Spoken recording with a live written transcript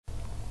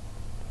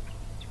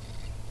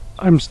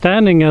I'm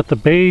standing at the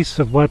base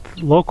of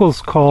what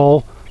locals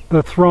call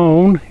the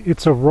Throne.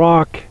 It's a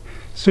rock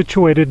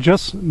situated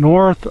just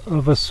north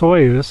of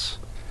Osoyoos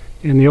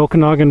in the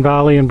Okanagan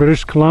Valley in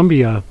British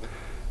Columbia.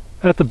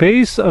 At the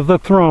base of the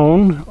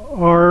Throne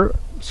are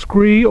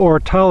scree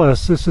or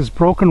talus. This is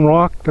broken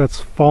rock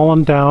that's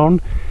fallen down,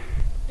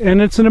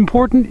 and it's an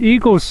important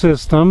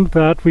ecosystem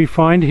that we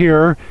find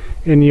here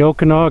in the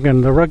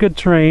Okanagan, the rugged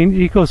terrain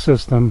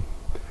ecosystem.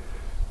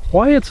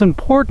 Why it's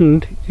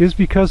important is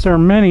because there are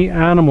many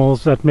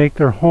animals that make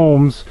their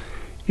homes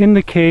in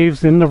the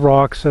caves, in the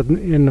rocks, at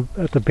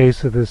the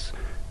base of this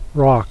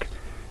rock.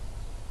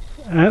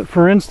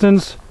 For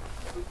instance,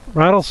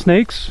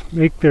 rattlesnakes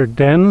make their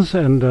dens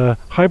and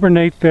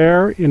hibernate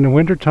there in the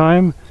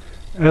wintertime,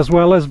 as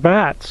well as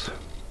bats.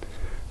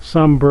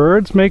 Some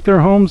birds make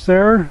their homes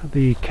there,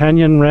 the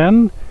Canyon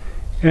Wren,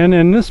 and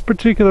in this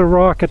particular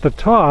rock at the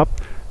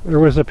top there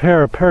was a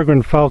pair of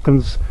peregrine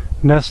falcons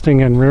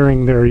nesting and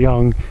rearing their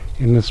young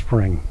in the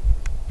spring.